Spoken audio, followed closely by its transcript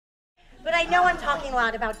I know I'm talking a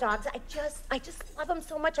lot about dogs. I just love them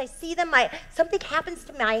so much. I see them, something happens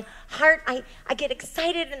to my heart. I get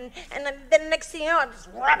excited, and then the next thing you know, I'm just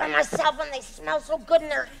rubbing myself, and they smell so good in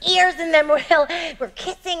their ears, and then we're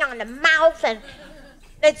kissing on the mouth, and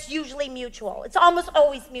it's usually mutual. It's almost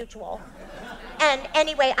always mutual. And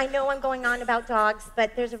anyway, I know I'm going on about dogs,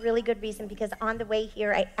 but there's a really good reason, because on the way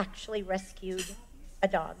here, I actually rescued a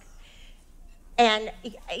dog. And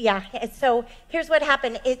yeah, so here's what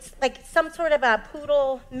happened. It's like some sort of a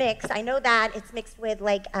poodle mix. I know that. It's mixed with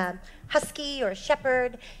like husky or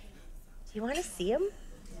shepherd. Do you want to see him?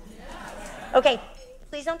 Okay,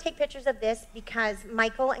 please don't take pictures of this, because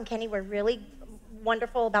Michael and Kenny were really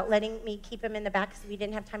wonderful about letting me keep him in the back because we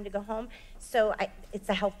didn't have time to go home. So it's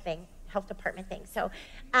a health department thing. So,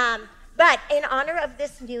 but in honor of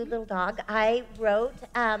this new little dog, I wrote,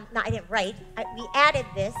 no, I didn't write, we added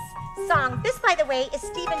this song. This, by the way, is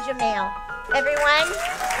Stephen Jamail. Everyone,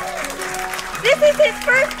 this is his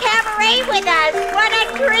first cabaret with us. What a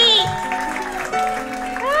treat.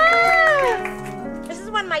 This is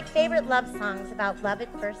one of my favorite love songs about love at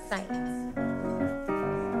first sight.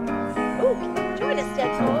 Ooh, join us,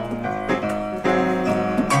 Deadpool.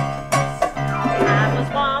 I was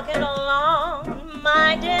walking along,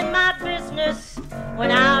 minding my business,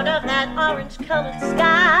 when out of that orange-colored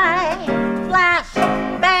sky, flash,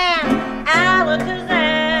 bam,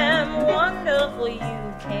 alakazam, wonderful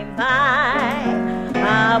you came by.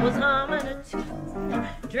 I was humming a tune,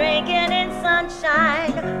 drinking in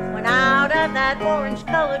sunshine, when out of that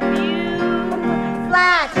orange-colored view,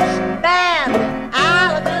 flash, bam,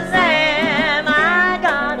 alakazam, I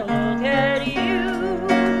gotta look at you.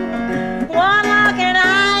 One look and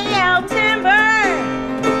I yelled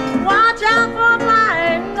timber, watch out for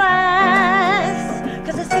blind glass,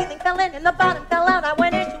 'cause the ceiling fell in and the bottom fell out. I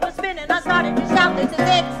went into a spin and I started to shout, this is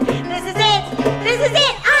it, this is it, this is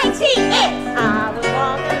it, it. I was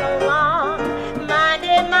walking along,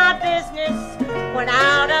 minding my business, when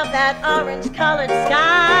out of that orange-colored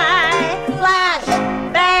sky, flash,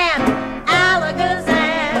 bam,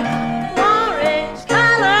 alakazam,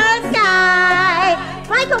 orange-colored sky.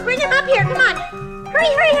 Michael, bring him up here, come on.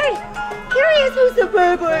 Hurry, hurry, hurry. Here he is. Who's the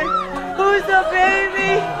baby? Who's the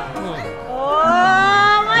baby?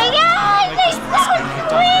 Oh my gosh, he's so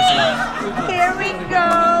sweet. Here we go,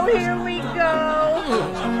 here we go.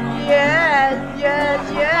 Yes, yes,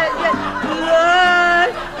 yes, yes. Look,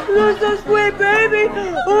 who's the sweet baby?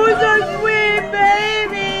 Who's the sweet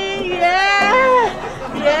baby? Yeah.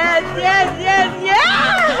 Yes, yes, yes,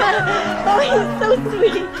 yeah. Oh, he's so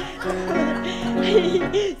sweet.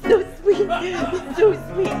 So sweet, so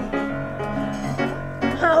sweet.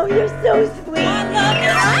 Oh, you're so sweet.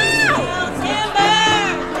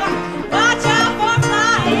 Watch out for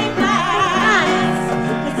flying glass.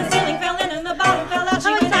 'Cause the ceiling fell in and the bottom fell out. She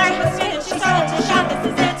went into a spin and she started to shout, this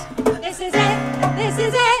is it, this is it, this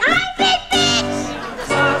is it. I'm big bitch.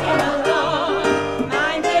 Walking along,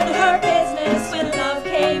 minding her business, when love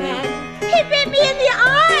came in. He bit me in the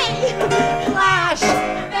eye. Flash,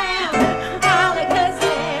 bam,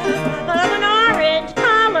 alakazam, Of an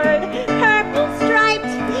orange-colored,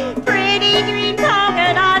 purple-striped, pretty green polka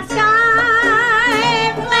dot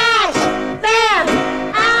sky. Flash, bam,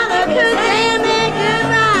 alakazam, and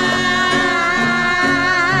goodbye.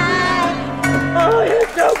 Oh, you're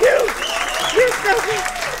so cute. You're so cute.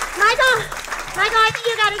 Michael, I think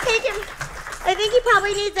you gotta take him. I think he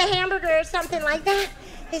probably needs a hamburger or something like that.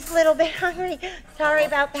 He's a little bit hungry. Sorry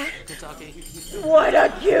about that. What a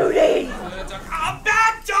cutie! A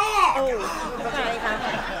bad dog! Oh, sorry about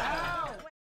that.